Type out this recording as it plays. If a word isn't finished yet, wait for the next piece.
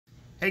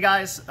Hey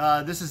guys,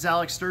 this is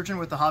Alex Sturgeon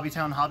with the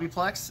HobbyTown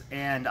HobbyPlex,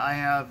 and I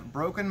have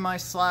broken my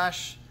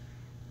Slash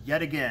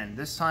yet again.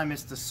 This time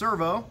it's the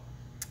Servo,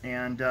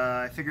 and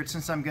I figured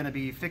since I'm going to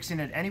be fixing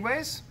it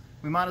anyways,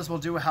 we might as well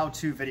do a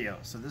how-to video.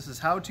 So this is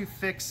how to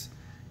fix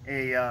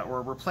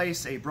or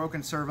replace a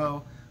broken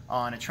servo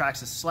on a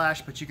Traxxas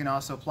Slash, but you can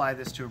also apply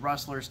this to a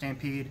Rustler,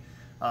 Stampede,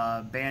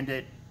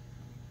 Bandit,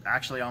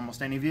 actually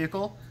almost any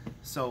vehicle.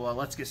 So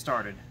let's get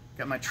started.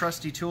 Got my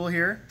trusty tool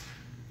here.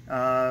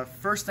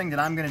 First thing that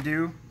I'm going to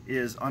do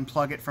is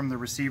unplug it from the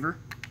receiver.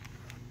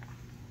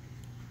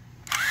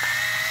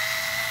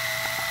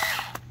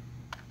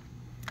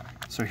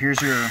 So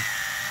here's your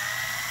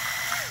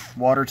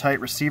watertight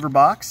receiver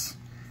box,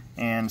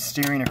 and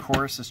steering, of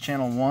course, is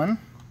channel 1.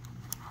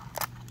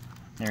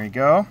 There you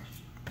go.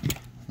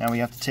 Now we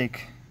have to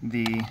take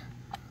the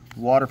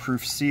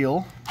waterproof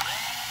seal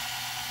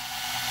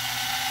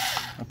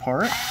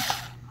apart.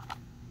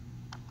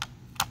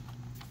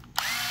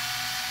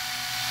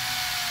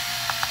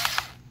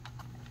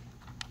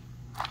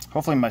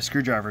 Hopefully my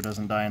screwdriver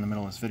doesn't die in the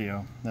middle of this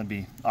video. That'd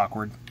be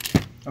awkward.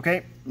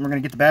 Okay, we're going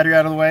to get the battery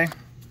out of the way.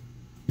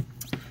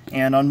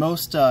 And on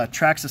most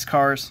Traxxas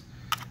cars,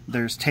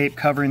 there's tape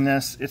covering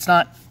this. It's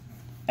not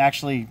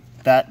actually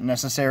that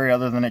necessary,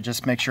 other than it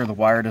just makes sure the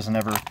wire doesn't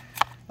ever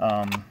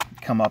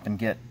come up and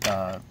get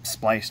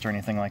spliced or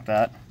anything like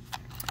that.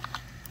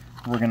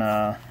 We're going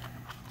to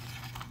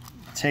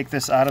take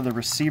this out of the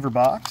receiver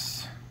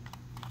box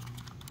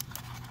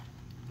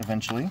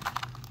eventually.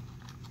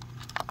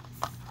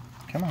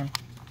 Come on.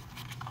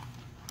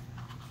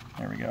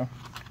 There we go.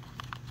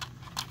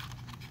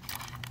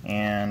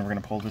 And we're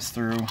going to pull this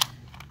through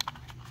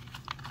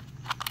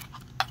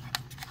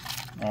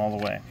all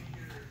the way.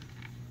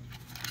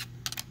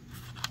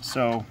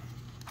 So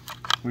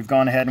we've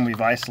gone ahead and we've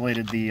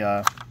isolated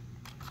the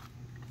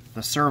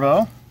servo.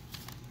 I'm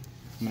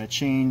going to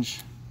change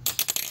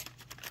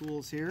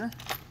tools here.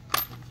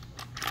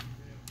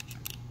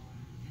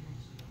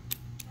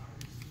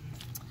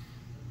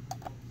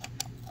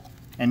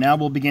 And now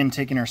we'll begin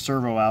taking our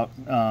servo out.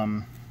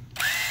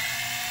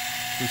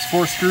 There's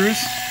 4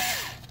 screws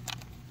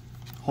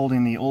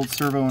holding the old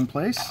servo in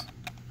place.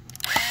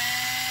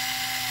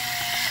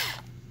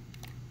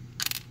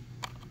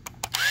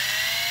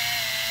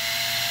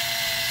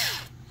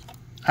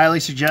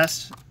 Highly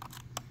suggest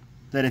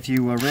that if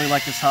you really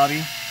like this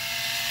hobby,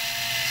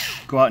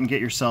 go out and get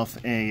yourself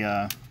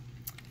a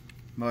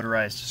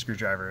motorized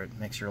screwdriver. It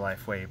makes your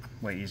life way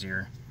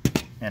easier,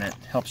 and it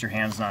helps your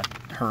hands not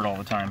hurt all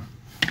the time.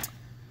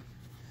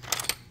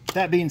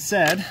 That being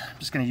said, I'm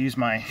just going to use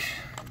my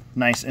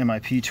nice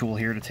MIP tool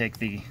here to take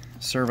the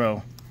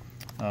servo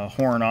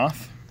horn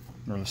off,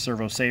 or the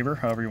servo saver,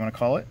 however you want to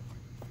call it.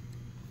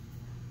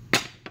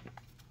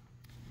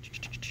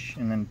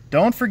 And then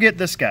don't forget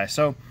this guy.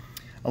 So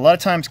a lot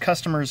of times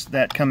customers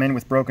that come in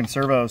with broken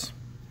servos,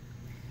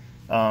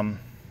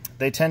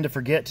 they tend to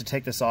forget to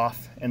take this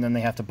off, and then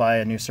they have to buy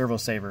a new servo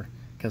saver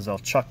because they'll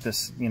chuck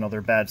this,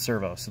 their bad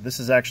servo. So this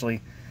is actually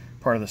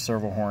part of the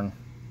servo horn,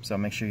 so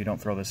make sure you don't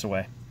throw this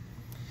away.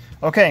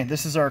 Okay,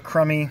 this is our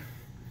crummy,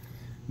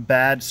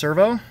 bad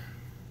servo.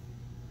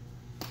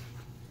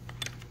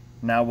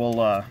 Now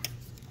we'll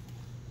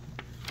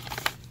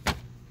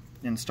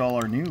install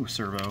our new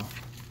servo.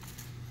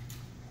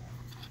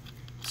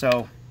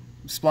 So,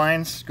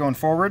 splines going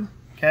forward,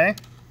 okay?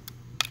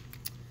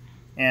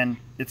 And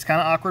it's kind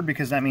of awkward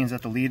because that means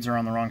that the leads are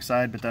on the wrong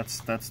side, but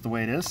that's the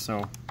way it is,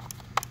 so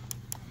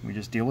we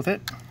just deal with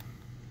it.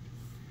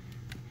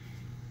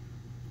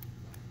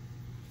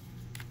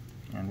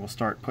 And we'll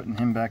start putting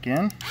him back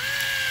in.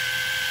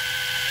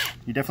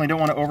 You definitely don't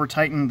want to over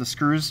tighten the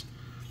screws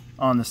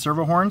on the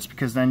servo horns,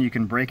 because then you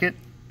can break it.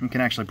 You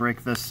can actually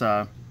break this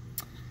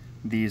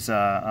these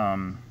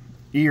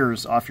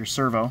ears off your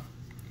servo.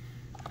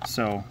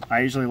 So I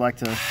usually like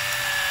to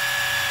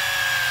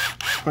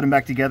put them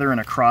back together in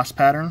a cross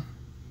pattern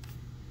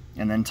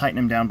and then tighten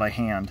them down by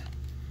hand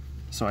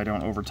so I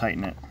don't over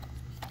tighten it.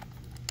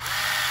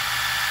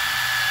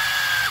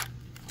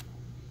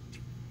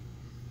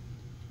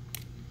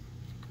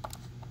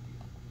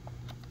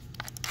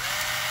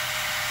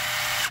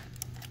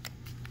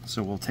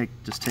 So we'll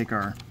just take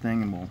our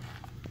thing and we'll,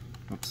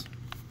 oops,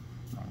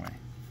 wrong way.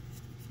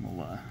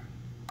 We'll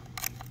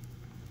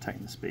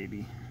tighten this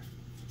baby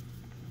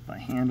by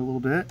hand a little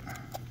bit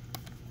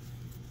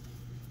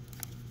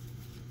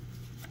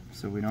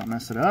so we don't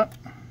mess it up.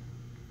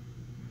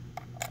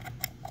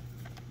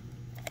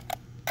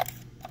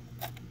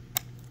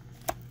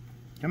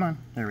 Come on,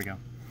 there we go.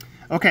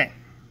 Okay,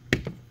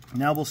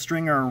 now we'll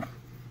string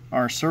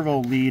our servo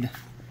lead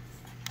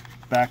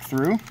back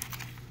through.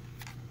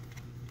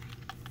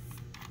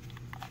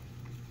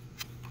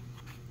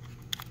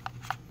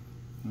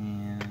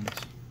 And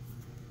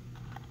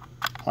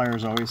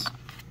pliers always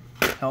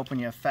help when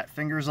you have fat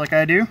fingers like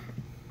I do.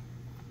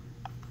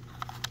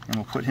 And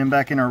we'll put him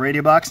back in our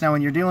radio box. Now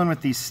when you're dealing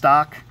with the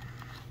stock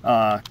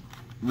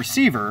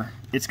receiver,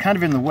 it's kind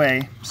of in the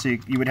way, so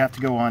you would have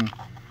to go on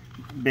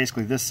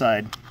basically this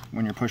side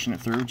when you're pushing it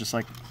through, just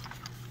like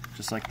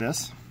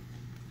this.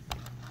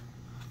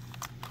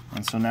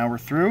 And so now we're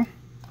through.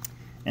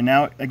 And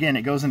now, again,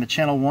 it goes into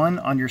channel 1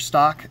 on your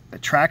stock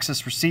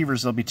Traxxas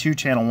receivers. There'll be 2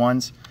 channel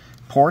 1s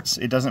ports.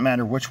 It doesn't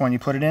matter which one you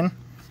put it in.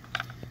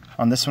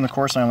 On this one, of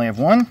course, I only have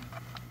 1.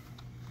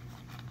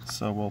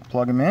 So we'll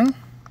plug them in.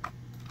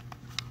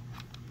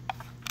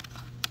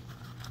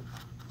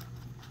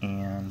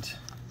 And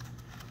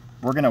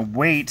we're going to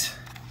wait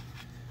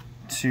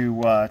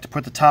to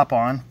put the top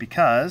on,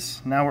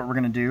 because now what we're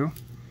going to do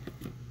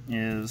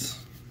is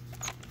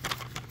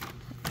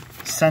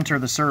center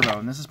the servo.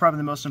 And this is probably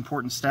the most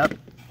important step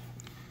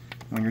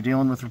when you're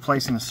dealing with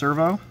replacing the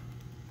servo.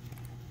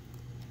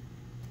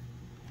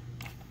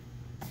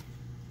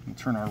 We'll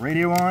turn our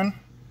radio on,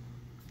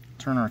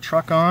 turn our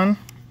truck on.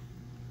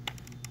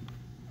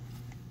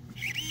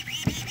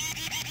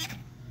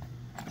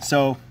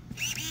 So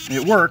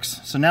it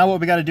works. So now what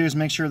we got to do is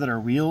make sure that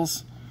our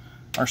wheels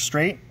are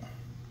straight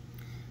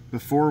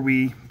before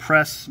we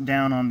press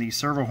down on the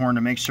servo horn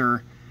to make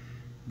sure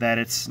that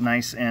it's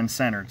nice and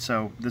centered.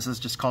 So this is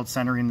just called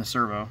centering the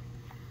servo.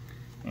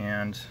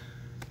 And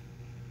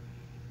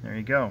there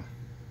you go.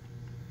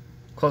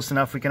 Close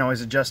enough. We can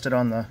always adjust it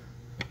on the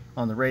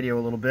radio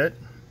a little bit.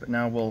 But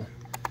now we'll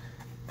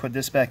put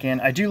this back in.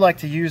 I do like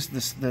to use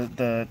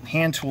the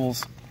hand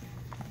tools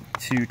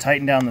to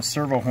tighten down the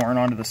servo horn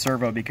onto the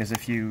servo, because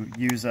if you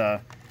use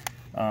a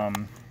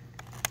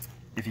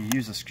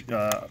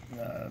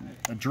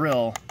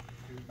drill,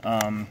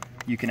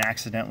 you can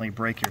accidentally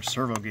break your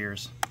servo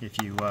gears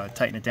if you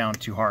tighten it down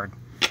too hard.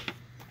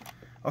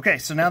 Okay,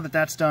 so now that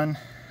that's done,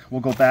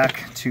 we'll go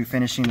back to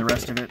finishing the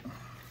rest of it.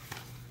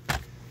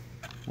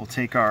 We'll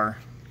take our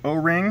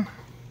O-ring,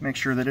 make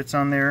sure that it's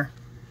on there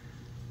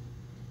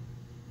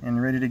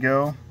and ready to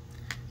go,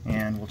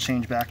 and we'll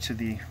change back to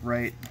the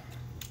right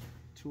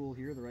tool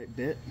here, the right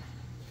bit,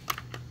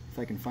 if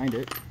I can find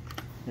it.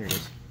 There it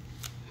is.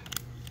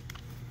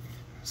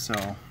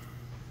 So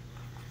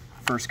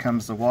first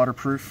comes the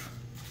waterproof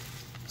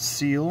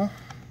seal.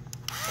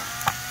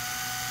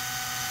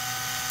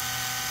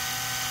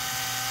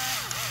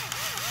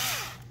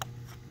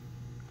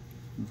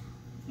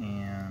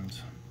 And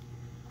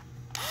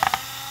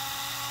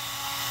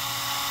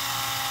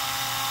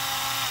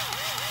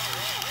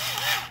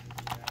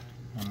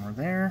one more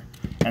there.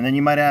 And then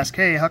you might ask,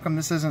 hey, how come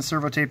this isn't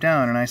servo taped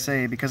down? And I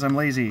say, because I'm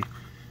lazy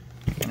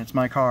and it's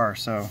my car,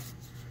 so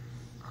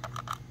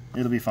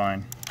it'll be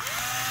fine.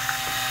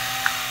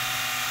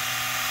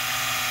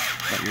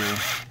 Got your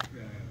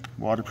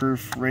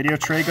waterproof radio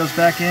tray goes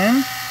back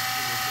in.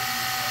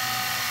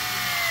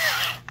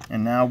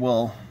 And now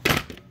we'll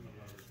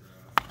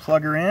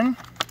plug her in.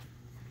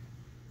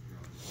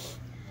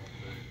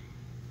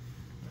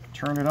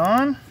 Turn it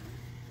on.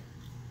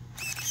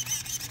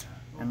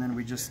 And then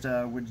we just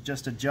would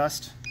just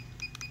adjust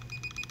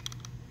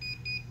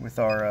with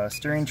our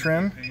steering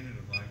trim.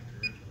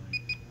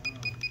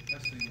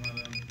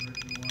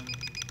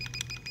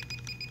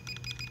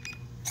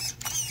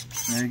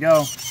 There you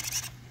go.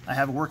 I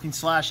have a working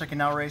Slash. I can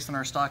now race in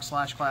our stock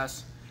Slash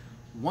class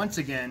once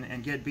again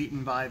and get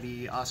beaten by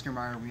the Oscar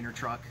Mayer Wiener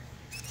truck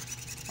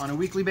on a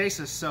weekly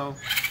basis. So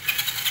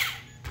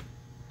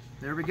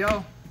there we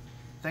go.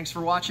 Thanks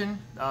for watching.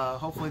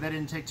 Hopefully that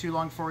didn't take too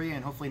long for you,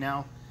 and hopefully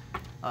now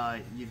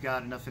you've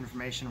got enough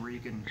information where you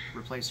can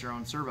replace your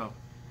own servo.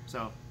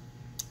 So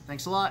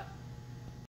thanks a lot.